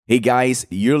Hey guys,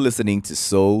 you're listening to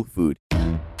Soul Food.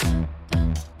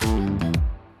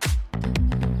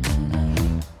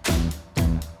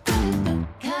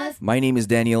 My name is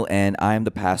Daniel and I am the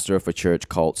pastor of a church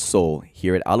called Soul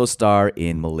here at Alostar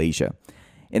in Malaysia.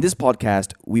 In this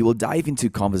podcast, we will dive into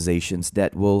conversations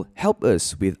that will help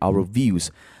us with our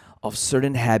views of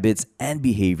certain habits and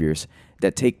behaviors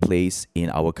that take place in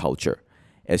our culture.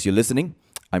 As you're listening,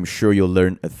 I'm sure you'll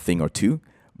learn a thing or two,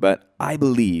 but I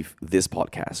believe this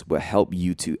podcast will help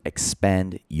you to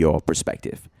expand your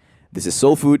perspective. This is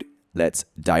Soul Food. Let's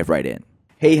dive right in.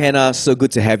 Hey Hannah, so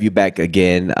good to have you back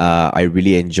again. I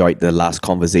really enjoyed the last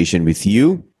conversation with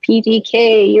you.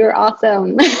 PDK, you're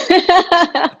awesome.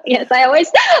 Yes, I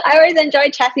always enjoy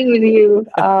chatting with you.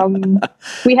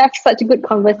 We have such good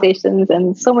conversations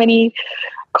and so many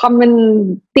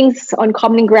common things on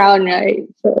common ground, right?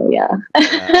 So yeah,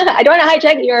 I don't want to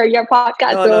hijack your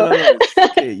podcast. No. It's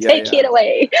okay. Take it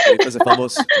away. First and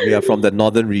foremost, we are from the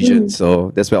northern region,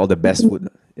 so that's where all the best food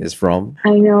is from.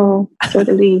 I know,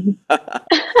 totally.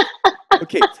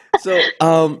 Okay, so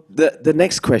the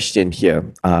next question here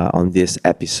on this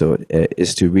episode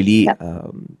is to really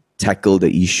tackle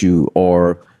the issue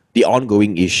or the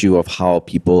ongoing issue of how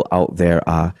people out there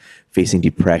are facing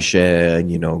depression,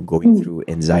 going through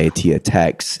anxiety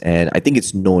attacks. And I think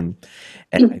it's known.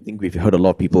 And I think we've heard a lot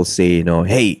of people say,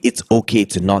 hey, it's okay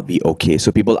to not be okay.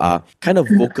 So people are kind of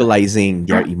vocalizing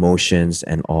their emotions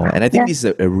and all. And I think this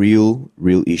is a real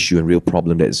issue and real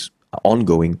problem that is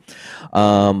ongoing.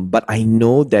 But I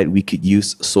know that we could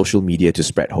use social media to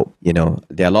spread hope. There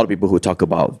are a lot of people who talk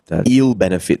about the ill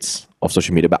benefits of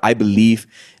social media, but I believe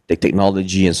that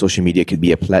technology and social media could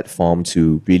be a platform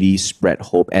to really spread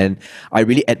hope. And I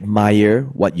really admire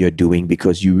what you're doing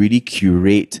because you really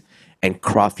curate and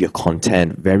craft your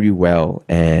content very well,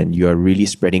 and you're really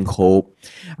spreading hope.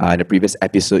 In the previous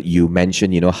episode, you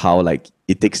mentioned, how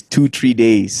it takes 2 to 3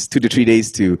 days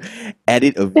to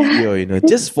edit a video,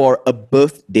 just for a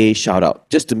birthday shout out,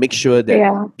 just to make sure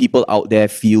that people out there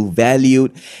feel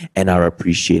valued and are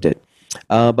appreciated.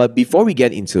 But before we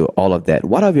get into all of that,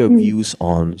 what are your views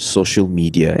on social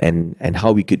media and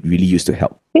how we could really use to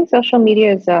help? I think social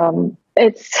media is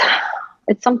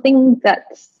it's something that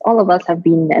all of us have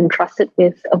been entrusted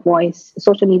with a voice.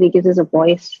 Social media gives us a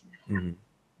voice,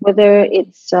 whether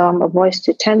it's a voice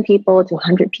to 10 people, to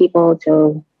 100 people,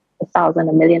 to 1,000,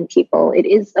 a million people. It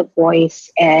is a voice,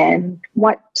 and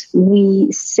what we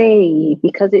say,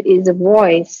 because it is a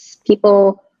voice,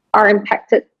 people are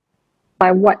impacted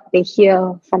by what they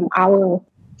hear from our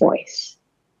voice.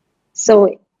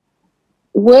 So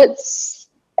words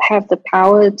have the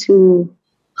power to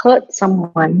hurt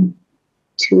someone,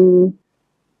 to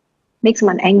make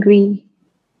someone angry.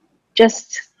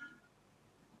 Just,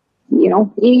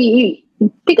 you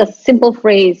pick a simple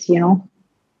phrase, you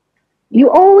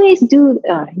always do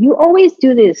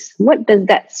this. What does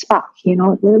that spark? We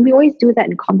always do that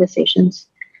in conversations.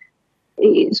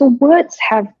 So words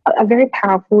are very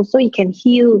powerful. So it can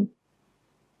heal.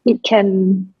 It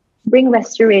can bring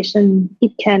restoration.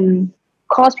 It can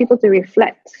cause people to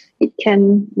reflect. It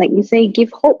can, like you say,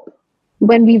 give hope.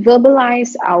 When we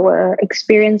verbalize our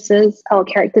experiences, our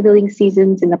character building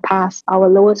seasons in the past, our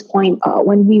lowest point,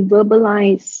 when we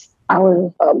verbalize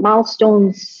our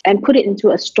milestones and put it into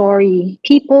a story,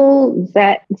 people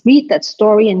that read that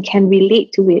story and can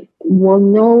relate to it will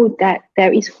know that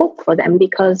there is hope for them,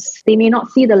 because they may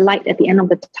not see the light at the end of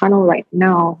the tunnel right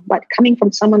now. But coming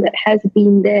from someone that has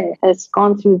been there, has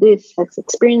gone through this, has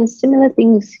experienced similar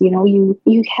things,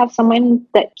 you have someone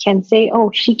that can say,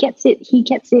 oh, she gets it, he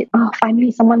gets it. Oh,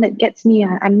 finally someone that gets me.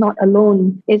 I'm not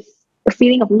alone. It's the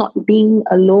feeling of not being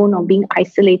alone or being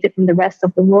isolated from the rest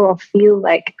of the world, or feel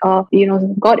like,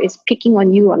 God is picking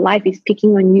on you, or life is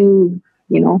picking on you.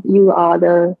 You are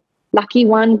the lucky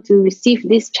one to receive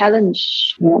this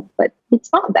challenge. But it's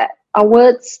not that. Our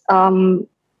words and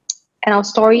our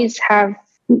stories have,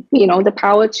 the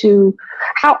power to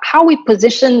how we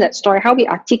position that story, how we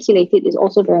articulate it is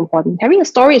also very important. Having a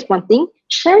story is one thing,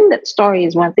 sharing that story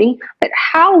is one thing, but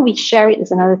how we share it is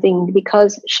another thing,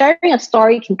 because sharing a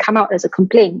story can come out as a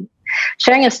complaint.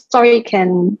 Sharing a story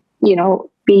can,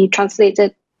 be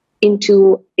translated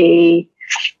into a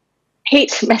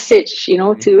hate message,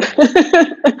 to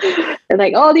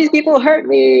like, oh, these people hurt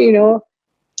me,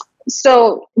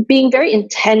 So being very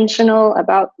intentional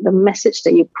about the message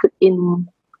that you put in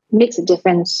makes a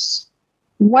difference.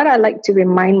 What I like to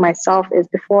remind myself is,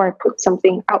 before I put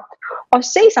something out or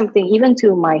say something, even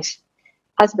to my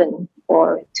husband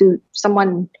or to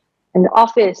someone in the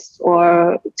office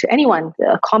or to anyone,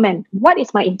 a comment, what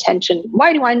is my intention?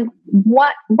 What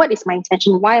is my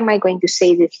intention? Why am I going to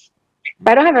say this? If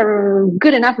I don't have a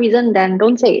good enough reason, then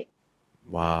don't say it.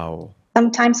 Wow.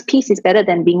 Sometimes peace is better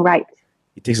than being right.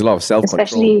 It takes a lot of self-control.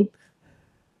 Especially,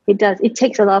 it does. It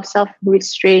takes a lot of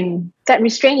self-restraint. That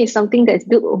restraint is something that's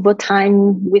built over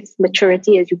time with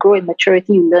maturity. As you grow in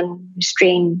maturity, you learn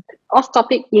restraint. Off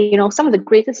topic, some of the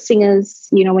greatest singers,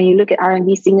 when you look at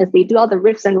R&B singers, they do all the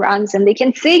riffs and runs and they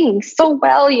can sing so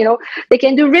well, they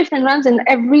can do riffs and runs in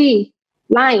every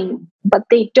line, but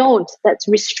they don't. That's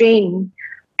restraint.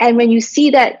 And when you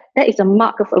see that, that is a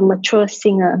mark of a mature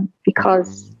singer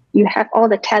because you have all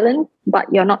the talent,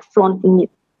 but you're not flaunting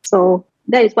it. So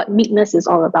that is what meekness is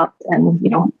all about. And,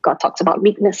 God talks about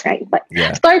meekness, right? But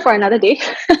story for another day.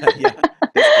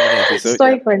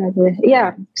 Story for another day.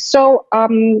 Yeah. So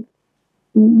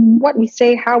what we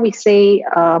say, how we say,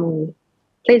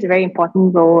 plays a very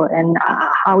important role, and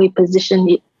how we position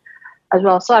it as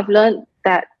well. So I've learned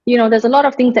that, there's a lot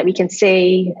of things that we can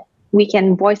say. We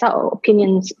can voice our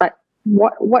opinions, but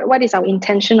what is our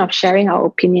intention of sharing our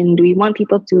opinion? Do we want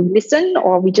people to listen,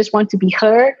 or we just want to be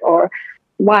heard, or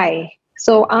why?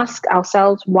 So ask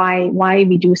ourselves why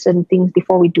we do certain things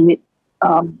before we do it.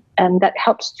 And that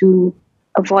helps to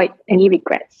avoid any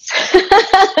regrets.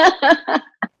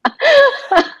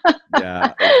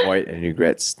 Avoid any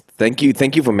regrets. Thank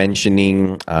you for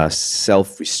mentioning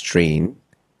self-restraint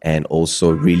and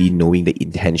also really knowing the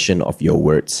intention of your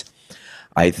words.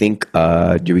 I think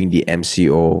during the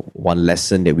MCO, one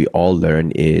lesson that we all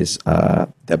learn is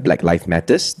the Black Lives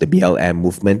Matters, the BLM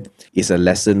movement is a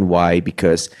lesson. Why?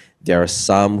 Because there are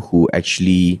some who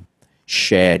actually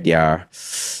share their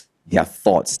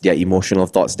thoughts, their emotional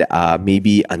thoughts that are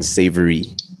maybe unsavory,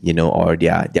 or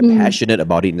they're passionate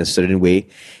about it in a certain way,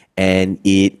 and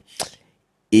it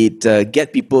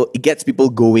gets people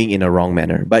going in a wrong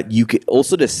manner. But you could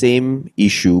also the same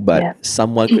issue, but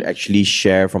someone could actually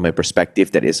share from a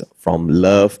perspective that is from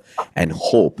love and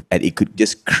hope, and it could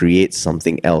just create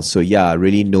something else. So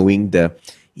really knowing the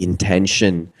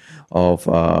intention of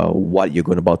what you're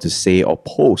going about to say or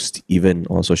post, even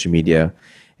on social media,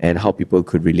 and how people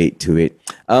could relate to it.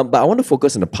 But I want to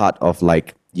focus on the part of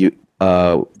that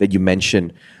you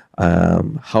mentioned,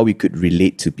 how we could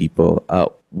relate to people.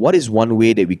 What is one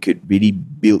way that we could really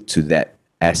build to that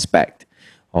aspect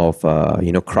of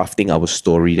crafting our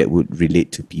story that would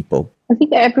relate to people? I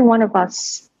think every one of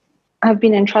us have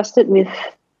been entrusted with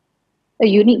a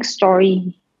unique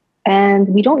story, and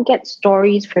we don't get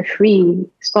stories for free.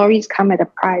 Stories come at a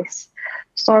price.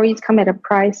 Stories come at a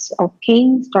price of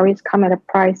pain. Stories come at a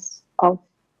price of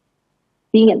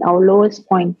being at our lowest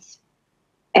points.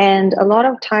 And a lot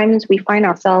of times we find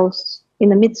ourselves in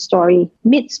the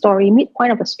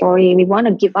midpoint of a story, we want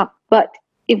to give up. But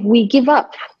if we give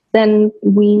up, then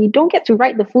we don't get to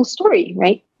write the full story,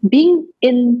 right? Being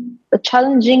in a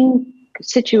challenging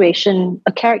situation,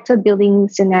 a character building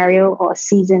scenario or a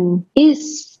season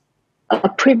is a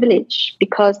privilege,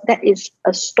 because that is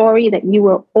a story that you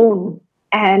will own.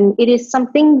 And it is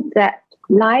something that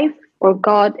life or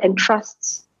God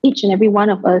entrusts each and every one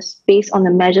of us based on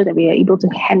the measure that we are able to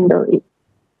handle it.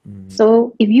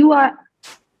 So if you are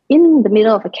in the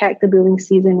middle of a character building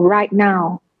season right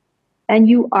now, and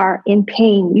you are in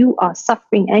pain, you are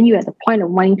suffering, and you're at the point of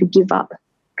wanting to give up,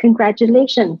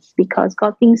 congratulations, because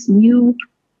God thinks you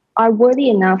are worthy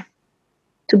enough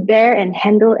to bear and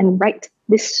handle and write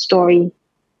this story.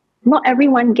 Not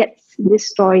everyone gets this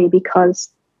story because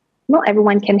not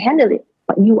everyone can handle it,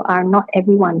 but you are not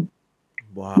everyone.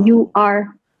 Wow. You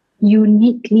are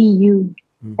uniquely you.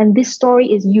 And this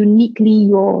story is uniquely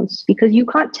yours, because you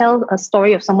can't tell a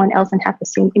story of someone else and have the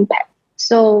same impact.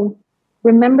 So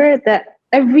remember that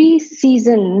every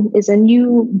season is a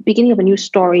new beginning of a new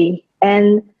story.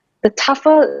 And the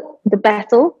tougher the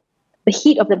battle, the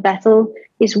heat of the battle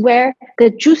is where the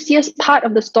juiciest part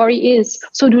of the story is.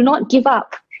 So do not give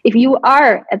up. If you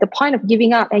are at the point of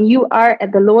giving up and you are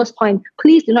at the lowest point,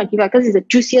 please do not give up, because it's the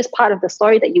juiciest part of the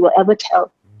story that you will ever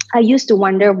tell. I used to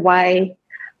wonder why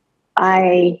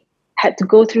I had to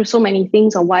go through so many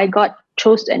things, or why God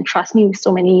chose to entrust me with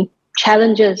so many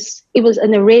challenges. It was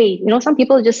an array. Some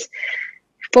people just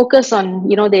focus on,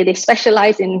 they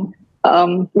specialize in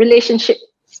relationships,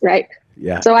 right?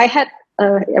 Yeah. So I had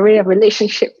an array of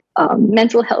relationship,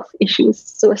 mental health issues,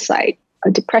 suicide,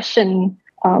 depression,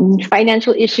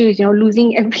 financial issues,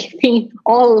 losing everything,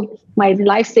 all my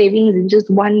life savings in just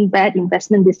one bad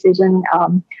investment decision,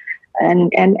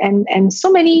 and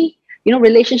so many,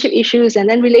 relationship issues, and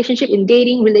then relationship in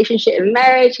dating, relationship in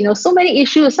marriage, so many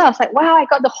issues. So I was like, wow, I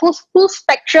got the whole full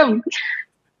spectrum.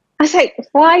 I was like,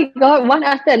 why God, one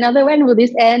after another, when will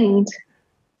this end?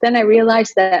 Then I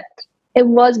realized that it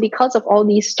was because of all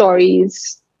these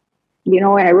stories, and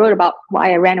I wrote about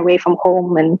why I ran away from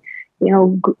home, and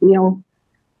and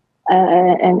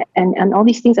all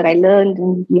these things that I learned,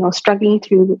 and struggling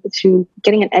through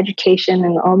getting an education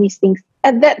and all these things.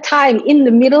 At that time, in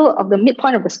the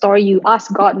midpoint of the story, you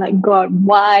ask God, like, God,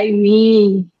 why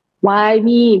me? Why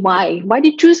me? Why did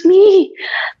you choose me?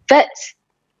 But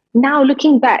now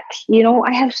looking back,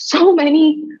 I have so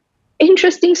many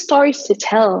interesting stories to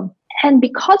tell. And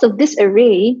because of this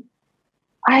array,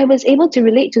 I was able to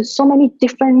relate to so many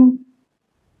different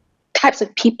types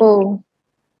of people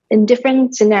in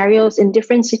different scenarios, in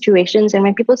different situations. And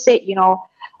when people say,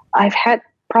 I've had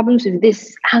problems with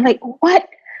this, I'm like, what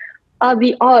are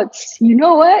the odds? You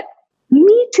know what?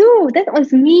 Me too. That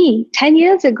was me 10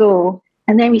 years ago.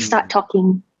 And then we start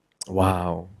talking.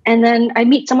 Wow. And then I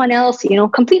meet someone else,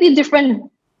 completely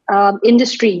different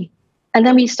industry. And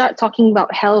then we start talking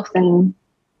about health. And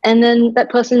then that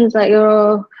person is like,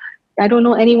 oh, I don't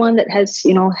know anyone that has,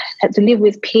 had to live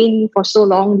with pain for so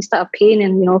long, this type of pain.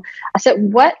 And, I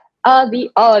said, what are the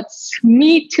odds?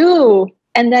 Me too.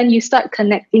 And then you start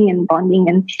connecting and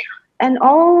bonding. And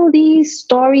all these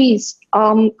stories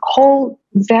hold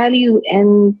value.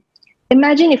 And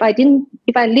imagine if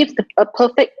I lived a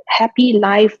perfect, happy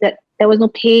life, that there was no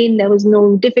pain, there was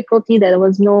no difficulty, there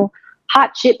was no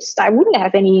hardships, I wouldn't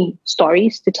have any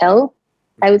stories to tell.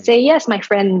 I would say, yes, my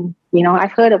friend,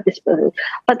 I've heard of this person,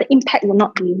 but the impact will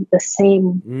not be the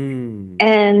same.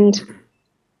 And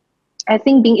I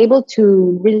think being able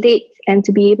to relate and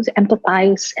to be able to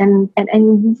empathize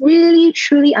and really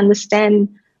truly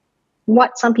understand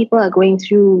what some people are going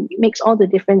through makes all the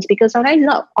difference, because sometimes it's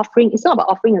not about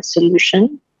offering a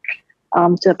solution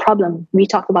to a problem. We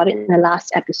talked about it in the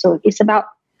last episode. It's about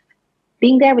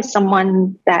being there with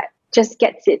someone that just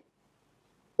gets it,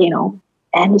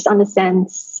 and just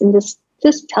understands, and just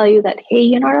tell you that, hey,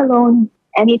 you're not alone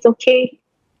and it's okay.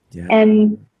 Yeah.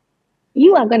 And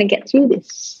you are going to get through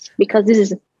this, because this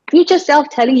is future self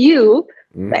telling you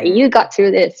that you got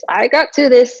through this. I got through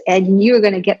this and you're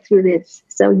going to get through this.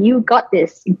 So you got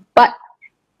this. But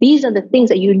these are the things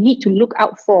that you need to look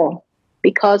out for,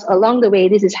 because along the way,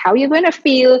 this is how you're going to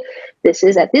feel. This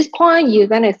is at this point, you're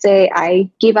going to say, I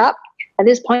give up. At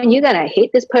this point, you're going to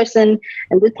hate this person.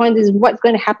 At this point, this is what's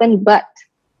going to happen. But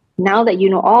now that you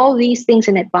know all these things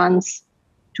in advance,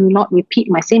 do not repeat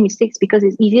my same mistakes, because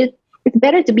it's easier. It's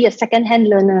better to be a second-hand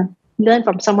learner, learn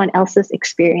from someone else's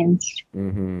experience.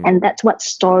 And that's what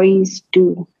stories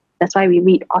do. That's why we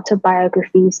read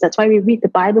autobiographies. That's why we read the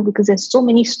Bible, because there's so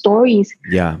many stories.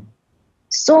 Yeah.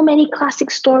 So many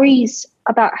classic stories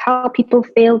about how people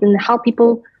failed and how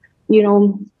people,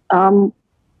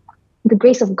 the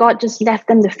grace of God just left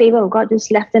them, the favor of God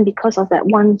just left them because of that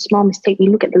one small mistake. We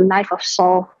look at the life of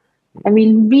Saul and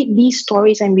we read these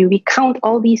stories and we recount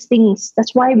all these things.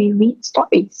 That's why we read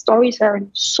stories. Stories are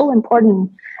so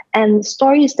important. And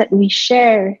stories that we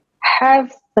share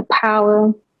have the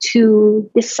power to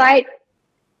decide,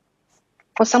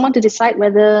 for someone to decide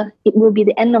whether it will be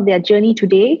the end of their journey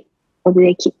today or do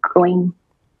they keep going.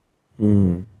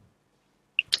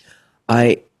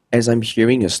 As I'm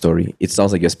hearing your story, it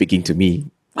sounds like you're speaking to me.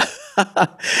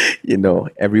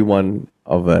 Every one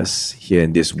of us here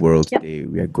in this world today,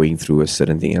 we are going through a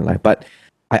certain thing in life. But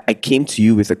I came to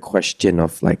you with a question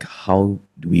of like, how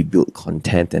do we build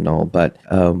content and all? But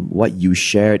what you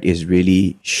shared is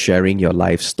really sharing your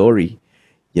life story,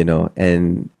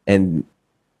 and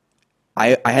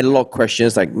I had a lot of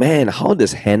questions like, man, how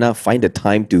does Hannah find the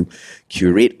time to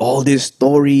curate all these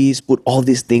stories, put all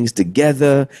these things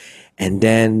together? And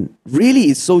then really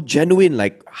it's so genuine.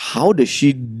 Like, how does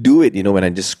she do it? When I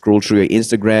just scroll through your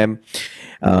Instagram,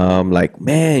 like,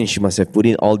 man, she must have put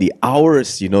in all the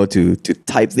hours, to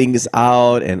type things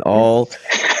out and all.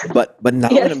 But now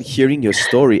when I'm hearing your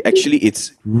story, actually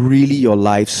it's really your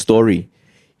life story.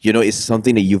 It's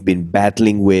something that you've been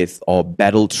battling with or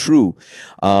battled through.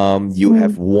 You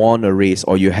have won a race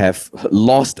or you have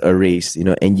lost a race,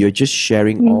 and you're just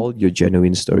sharing all your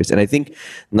genuine stories. And I think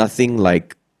nothing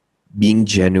like being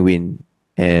genuine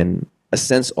and a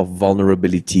sense of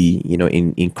vulnerability,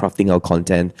 in crafting our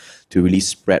content to really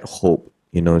spread hope,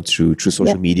 through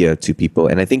social media to people.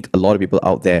 And I think a lot of people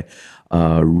out there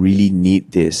really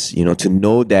need this, to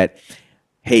know that,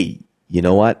 hey, you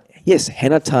know what? Yes,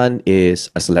 Hannah Tan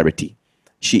is a celebrity.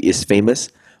 She is famous,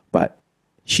 but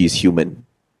she's human.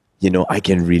 I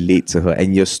can relate to her.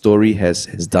 And your story has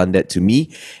done that to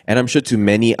me, and I'm sure to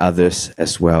many others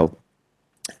as well.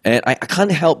 And I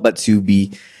can't help but to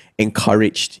be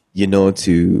encouraged,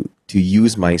 to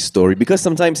use my story, because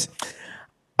sometimes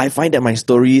I find that my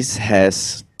stories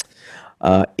has,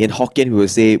 in Hokkien we will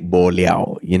say bo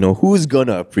liao. Who's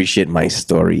gonna appreciate my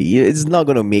story? It's not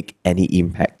gonna make any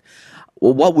impact.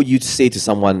 what would you say to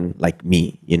someone like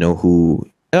me, who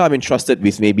I'm entrusted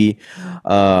with maybe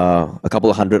a couple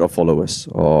of hundred of followers,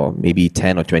 or maybe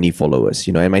 10 or 20 followers,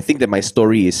 and I think that my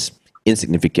story is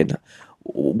insignificant.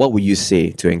 What would you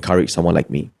say to encourage someone like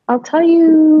me? I'll tell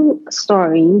you a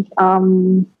story.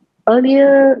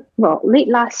 Late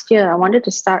last year, I wanted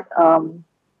to start a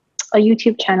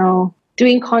YouTube channel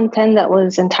doing content that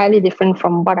was entirely different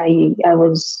from what I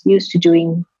was used to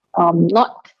doing.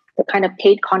 Not the kind of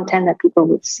paid content that people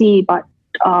would see, but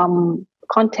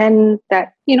content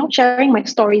that, sharing my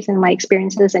stories and my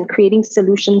experiences and creating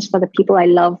solutions for the people I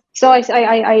love. So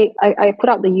I put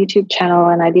out the YouTube channel,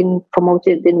 and I didn't promote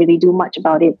it, didn't really do much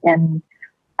about it. And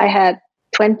I had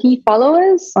 20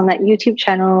 followers on that YouTube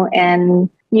channel. And,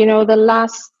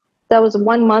 that was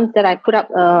 1 month that I put up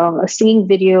a singing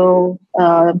video,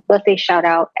 birthday shout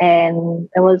out, and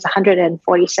there was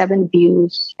 147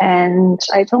 views. And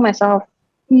I told myself,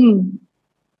 am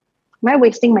I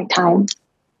wasting my time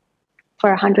for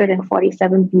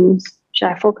 147 views? Should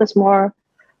I focus more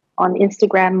on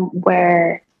Instagram,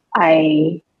 where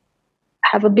I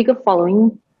have a bigger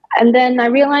following? And then I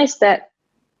realized that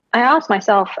I asked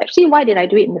myself, actually, why did I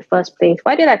do it in the first place?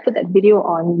 Why did I put that video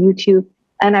on YouTube?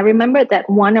 And I remembered that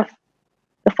one of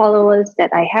the followers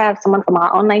that I have, someone from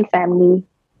our online family,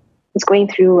 was going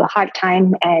through a hard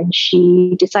time, and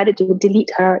she decided to delete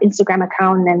her Instagram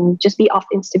account and just be off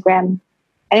Instagram.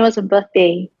 And it was her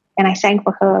birthday, and I sang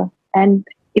for her. And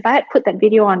if I had put that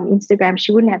video on Instagram,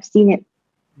 she wouldn't have seen it.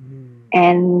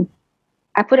 And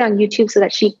I put it on YouTube so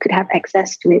that she could have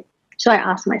access to it. So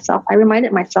I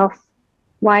reminded myself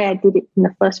why I did it in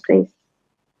the first place.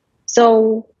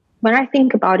 So when I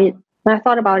thought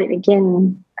about it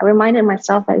again, I reminded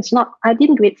myself that I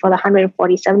didn't do it for the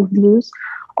 147 views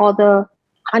or the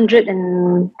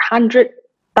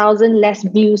 100,000 less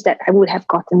views that I would have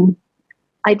gotten.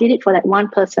 I did it for that one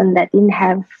person that didn't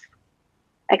have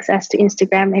access to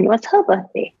Instagram, and it was her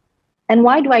birthday. And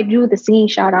why do I do the singing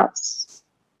shout outs?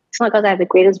 It's not because I have the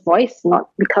greatest voice, not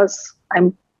because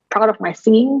I'm proud of my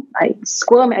singing. I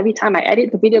squirm every time I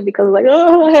edit the video because I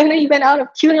even out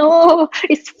of tune. Oh,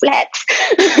 it's flat.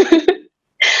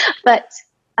 But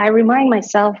I remind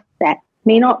myself that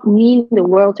may not mean the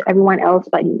world to everyone else,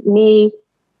 but it may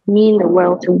mean the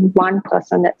world to one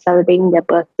person that's celebrating their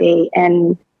birthday.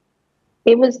 And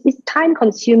it's time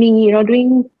consuming,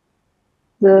 doing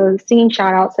the singing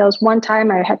shout outs. There was one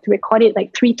time I had to record it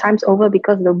like 3 times over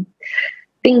because the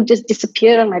thing just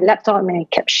disappeared on my laptop and it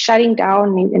kept shutting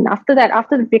down. And after that,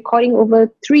 after the recording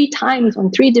over 3 times on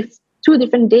 2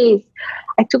 different days,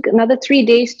 I took another 3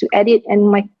 days to edit, and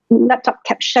my laptop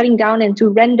kept shutting down. And to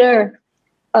render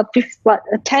a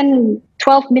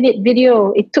 10-12 minute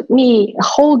video, it took me a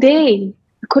whole day.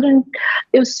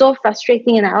 It was so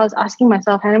frustrating. And I was asking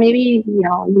myself, Hannah, maybe,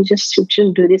 you just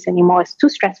shouldn't do this anymore. It's too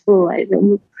stressful.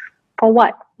 For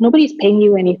what? Nobody's paying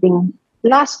you anything.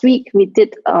 Last week, we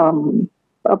did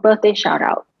a birthday shout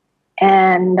out.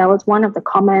 And that was one of the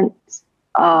comments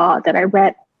that I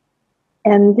read.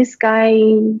 And this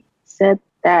guy said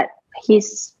that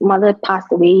his mother passed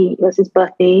away. It was his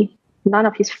birthday. None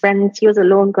of his friends. He was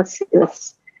alone because it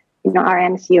was, our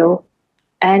MCO.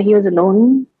 And he was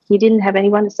alone. He didn't have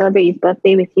anyone to celebrate his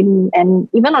birthday with him. And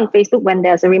even on Facebook, when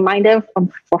there's a reminder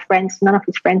for friends, none of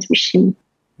his friends wish him.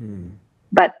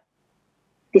 But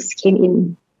this came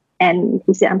in, and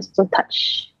he said, I'm so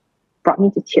touched. Brought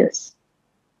me to tears.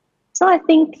 So I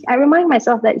think I remind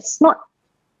myself that it's not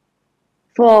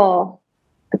for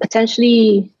the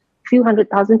potentially few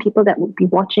 100,000 people that would be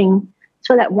watching,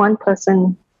 so that one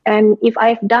person. And if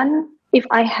I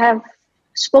have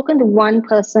spoken to one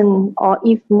person, or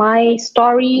if my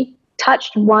story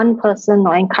touched one person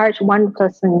or encouraged one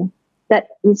person, that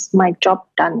is my job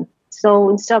done. So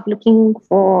instead of looking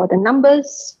for the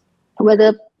numbers,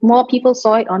 whether more people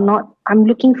saw it or not, I'm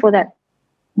looking for that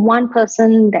one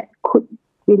person that could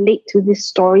relate to this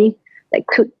story, that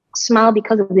could smile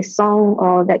because of this song,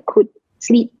 or that could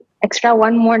sleep extra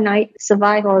one more night,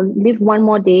 survive, or live one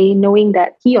more day knowing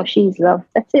that he or she is loved.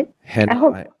 That's it. Hannah, I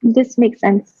hope this makes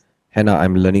sense. Hannah,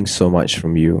 I'm learning so much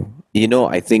from you.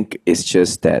 I think it's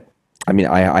just that,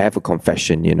 I have a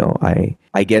confession,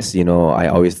 I guess, I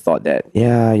always thought that,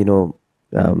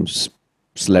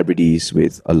 celebrities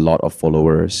with a lot of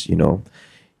followers,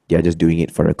 they're just doing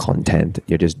it for the content.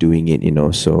 They're just doing it,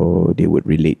 so they would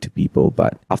relate to people.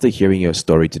 But after hearing your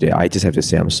story today, I just have to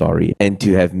say I'm sorry. And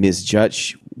to have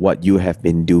misjudged what you have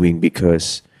been doing,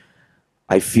 because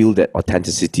I feel that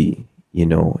authenticity,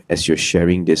 as you're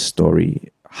sharing this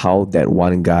story, how that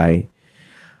one guy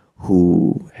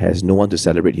who has no one to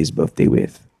celebrate his birthday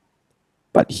with,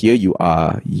 but here you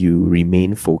are, you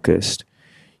remain focused,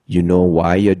 you know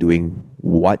why you're doing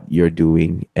what you're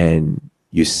doing, and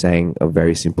you sang a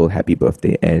very simple happy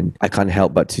birthday. And I can't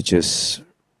help but to just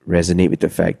resonate with the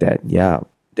fact that, yeah,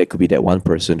 there could be that one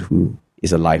person who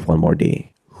is alive one more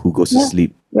day, who goes to Yeah,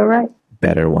 sleep you're right.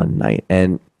 better one night.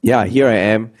 And yeah, here I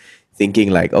am thinking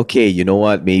like, okay, you know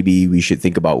what? Maybe we should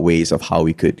think about ways of how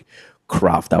we could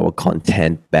craft our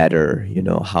content better,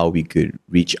 how we could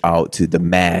reach out to the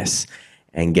mass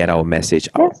and get our message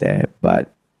out Yes. there.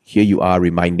 But here you are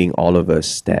reminding all of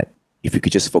us that if we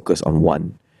could just focus on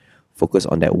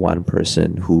that one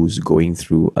person who's going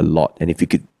through a lot, and if we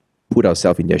could put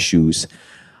ourselves in their shoes,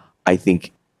 I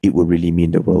think it would really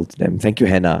mean the world to them. Thank you,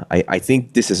 Hannah. I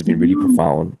think this has been really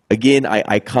profound. Again,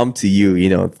 I come to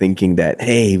you, thinking that,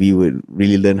 hey, we would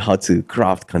really learn how to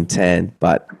craft content,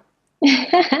 but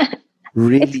It's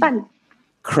really fun.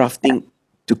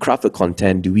 to craft the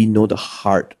content, do we know the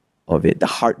heart of it, the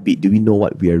heartbeat? Do we know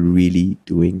what we are really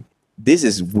doing? This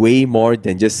is way more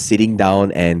than just sitting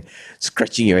down and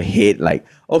scratching your head like,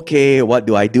 okay, what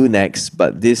do I do next?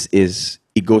 But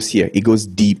it goes here. It goes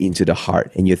deep into the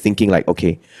heart. And you're thinking like,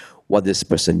 okay, what does this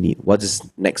person need? What does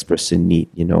next person need?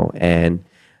 And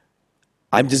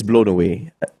I'm just blown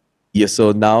away. Yeah,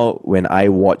 so now when I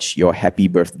watch your happy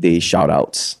birthday shout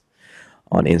outs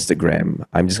on Instagram,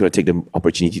 I'm just going to take the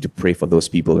opportunity to pray for those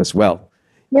people as well.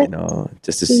 Yes.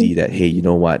 Just to see that, hey, you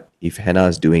know what? If Hannah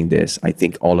is doing this, I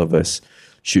think all of us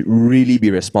should really be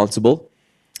responsible,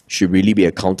 should really be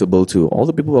accountable to all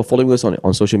the people who are following us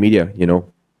on social media.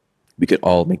 We could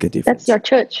all make a difference. That's your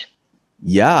church.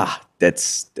 Yeah,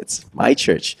 that's my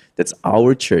church. That's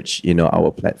our church,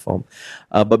 our platform.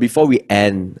 But before we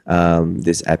end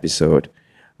this episode,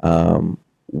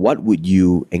 what would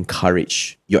you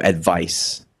encourage, your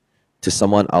advice to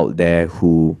someone out there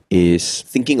who is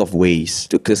thinking of ways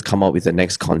to just come up with the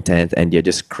next content, and they're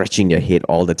just scratching their head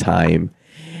all the time,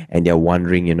 and they're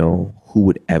wondering, who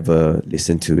would ever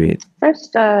listen to it?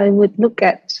 First, I would look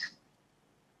at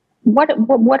what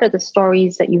are the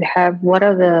stories that you have? What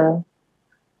are the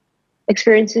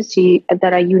experiences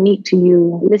that are unique to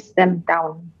you? List them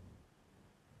down.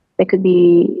 They could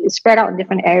be spread out in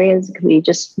different areas. It could be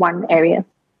just one area.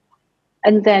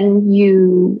 And then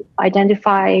you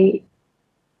identify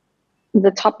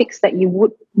the topics that you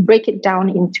would break it down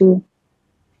into.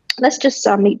 Let's just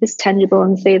make this tangible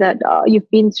and say that you've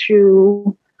been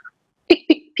through,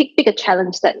 pick a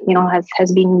challenge that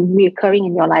has been reoccurring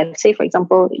in your life. Say, for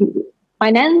example,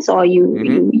 finance, or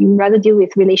you rather deal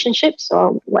with relationships,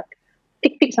 or what?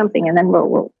 Pick something, and then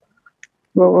we'll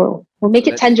make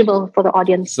it tangible for the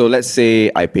audience. So let's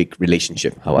say I pick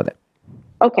relationship. How about that?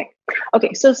 Okay.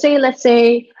 So let's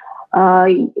say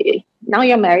now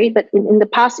you're married, but in the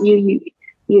past you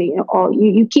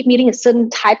keep meeting a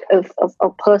certain type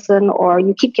of person, or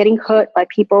you keep getting hurt by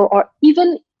people, or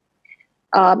even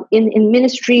in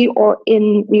ministry or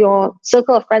in your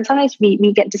circle of friends, sometimes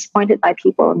we get disappointed by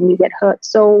people and we get hurt.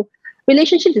 So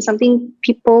relationship is something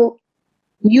people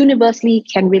universally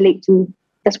can relate to.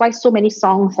 That's why so many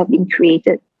songs have been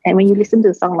created. And when you listen to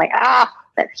the song, like,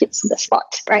 that hits the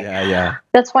spot, right? Yeah.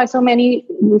 That's why so many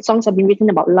songs have been written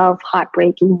about love,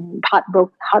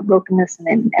 heartbrokenness,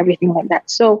 and everything like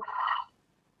that. So,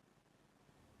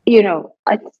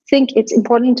 I think it's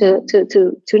important to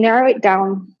narrow it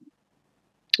down.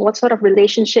 What sort of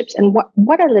relationships, and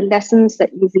what are the lessons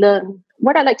that you've learned?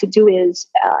 What I like to do is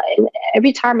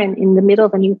every time I'm in the middle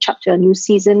of a new chapter, a new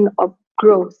season of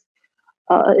growth,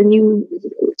 a new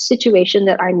situation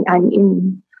that I'm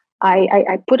in,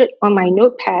 I put it on my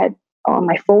notepad on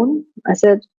my phone. I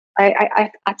said, I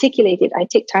articulate it. I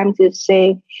take time to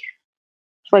say,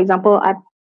 for example,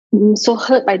 I'm so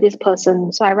hurt by this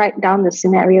person. So I write down the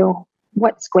scenario.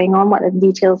 What's going on? What are the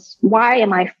details? Why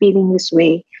am I feeling this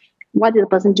way? What did the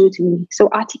person do to me? So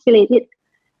articulate it.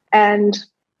 And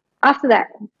after that,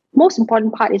 most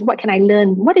important part is, what can I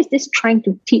learn? What is this trying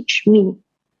to teach me?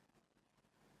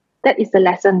 That is the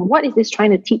lesson. What is this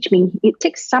trying to teach me? It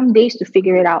takes some days to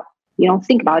figure it out.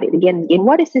 Think about it again and again.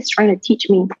 What is this trying to teach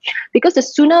me? Because the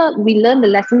sooner we learn the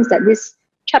lessons that this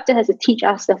chapter has to teach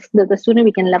us, the sooner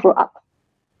we can level up.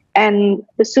 And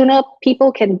the sooner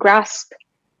people can grasp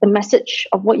the message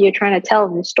of what you're trying to tell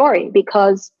in the story,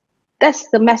 because that's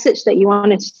the message that you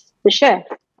want to share.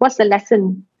 What's the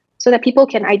lesson? So that people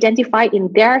can identify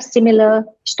in their similar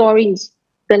stories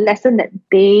the lesson that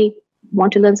they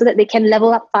want to learn, so that they can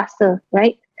level up faster,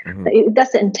 right? Mm-hmm.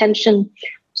 That's the intention.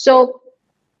 So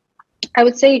I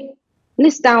would say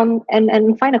list down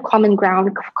and find a common ground,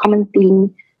 a common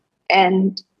theme,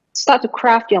 and start to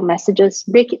craft your messages.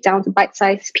 Break it down to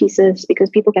bite-sized pieces, because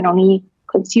people can only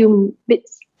consume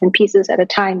bits and pieces at a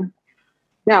time.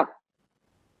 Now,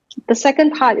 The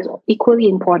second part is equally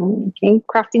important. Okay,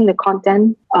 crafting the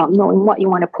content, knowing what you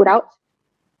want to put out.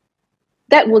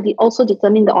 That will also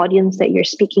determine the audience that you're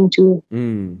speaking to.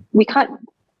 We can't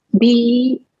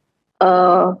be.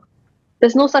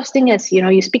 There's no such thing as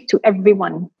you speak to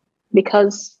everyone,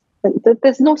 because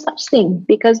there's no such thing.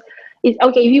 Because if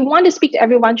you want to speak to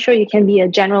everyone, sure, you can be a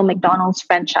General McDonald's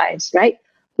franchise, right?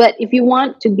 But if you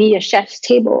want to be a chef's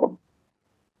table,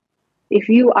 if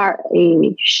you are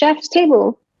a chef's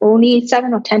table, only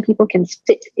 7 or 10 people can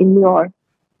sit in your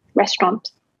restaurant,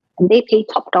 and they pay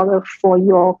top dollar for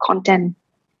your content.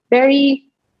 Very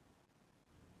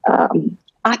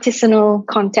artisanal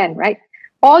content, right?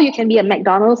 Or you can be a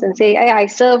McDonald's and say, hey, I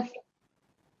serve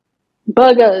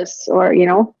burgers or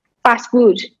fast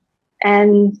food,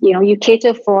 and you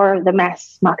cater for the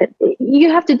mass market. You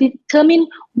have to determine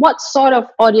what sort of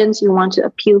audience you want to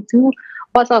appeal to,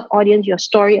 what sort of audience your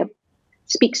story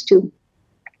speaks to.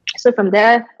 So from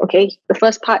there, okay, the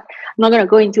first part, I'm not going to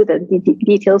go into the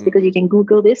details because you can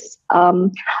Google this.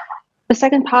 The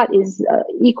second part is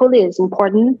equally as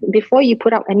important. Before you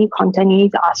put out any content, you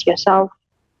need to ask yourself,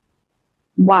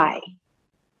 why?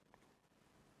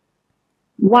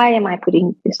 Why am I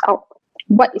putting this out?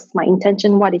 What is my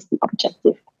intention? What is the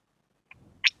objective?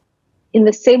 In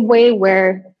the same way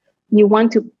where you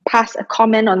want to pass a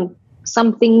comment on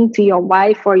something to your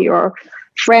wife or your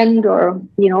friend, or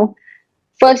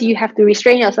first you have to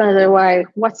restrain yourself and say, why?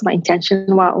 What's my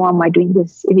intention? Why am I doing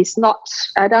this? If it's not,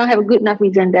 I don't have a good enough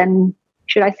reason, then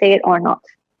should I say it or not?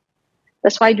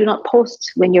 That's why do not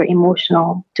post when you're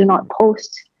emotional. Do not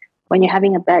post when you're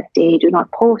having a bad day. Do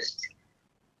not post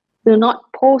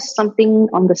something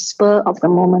on the spur of the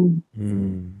moment.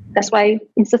 That's why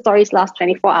Insta stories last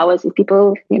 24 hours. If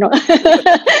people, no,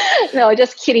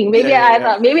 just kidding. Maybe I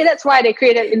thought maybe that's why they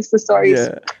created Insta stories.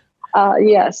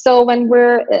 So when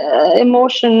we're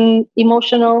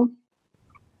emotional,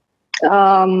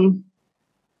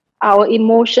 our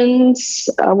emotions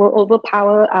will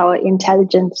overpower our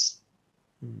intelligence.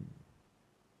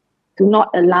 Do not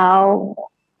allow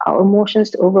our emotions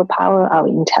to overpower our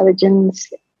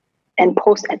intelligence and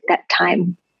post at that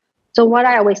time. So what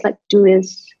I always like to do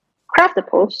is craft a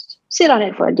post, sit on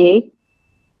it for a day,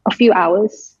 a few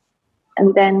hours,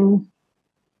 and then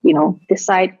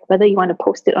decide whether you want to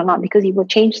post it or not, because you will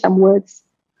change some words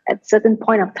at a certain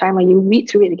point of time when you read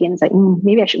through it again. It's like,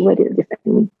 maybe I should word it a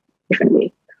different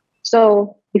way.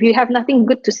 So if you have nothing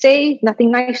good to say,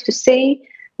 nothing nice to say,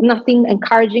 nothing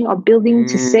encouraging or building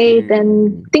to say,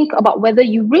 then think about whether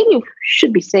you really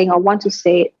should be saying or want to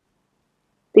say it.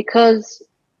 Because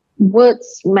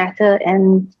words matter.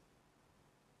 And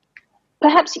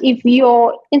perhaps if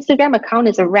your Instagram account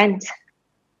is a rant,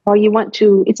 or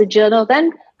it's a journal,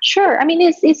 then sure. I mean,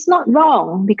 it's not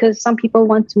wrong, because some people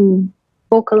want to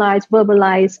vocalize,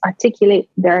 verbalize, articulate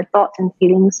their thoughts and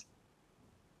feelings.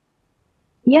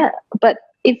 Yeah, but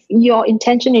if your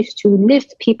intention is to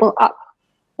lift people up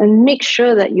and make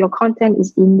sure that your content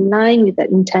is in line with that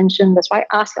intention, that's why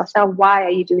ask yourself, why are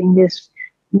you doing this?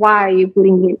 Why are you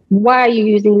putting it? Why are you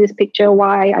using this picture?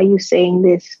 Why are you saying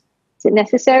this? Is it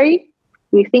necessary?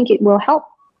 Do you think it will help?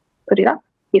 Put it up.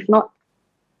 If not,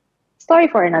 story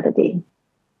for another day.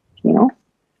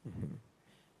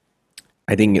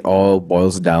 I think it all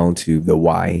boils down to the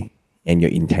why and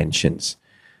your intentions.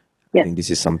 Yes. I think this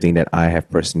is something that I have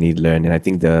personally learned, and I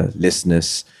think the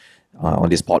listeners on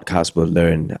this podcast will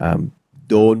learn.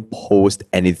 Don't post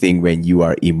anything when you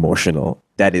are emotional.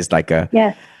 That is like a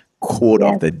quote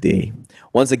of the day.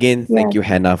 Once again, thank you,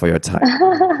 Hannah, for your time.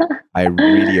 I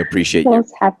really appreciate you.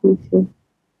 Most happy to.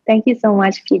 Thank you so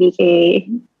much,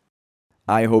 PDK.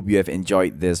 I hope you have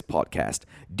enjoyed this podcast.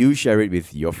 Do share it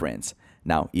with your friends.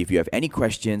 Now, if you have any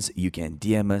questions, you can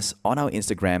DM us on our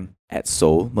Instagram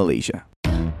 @SoulMalaysia.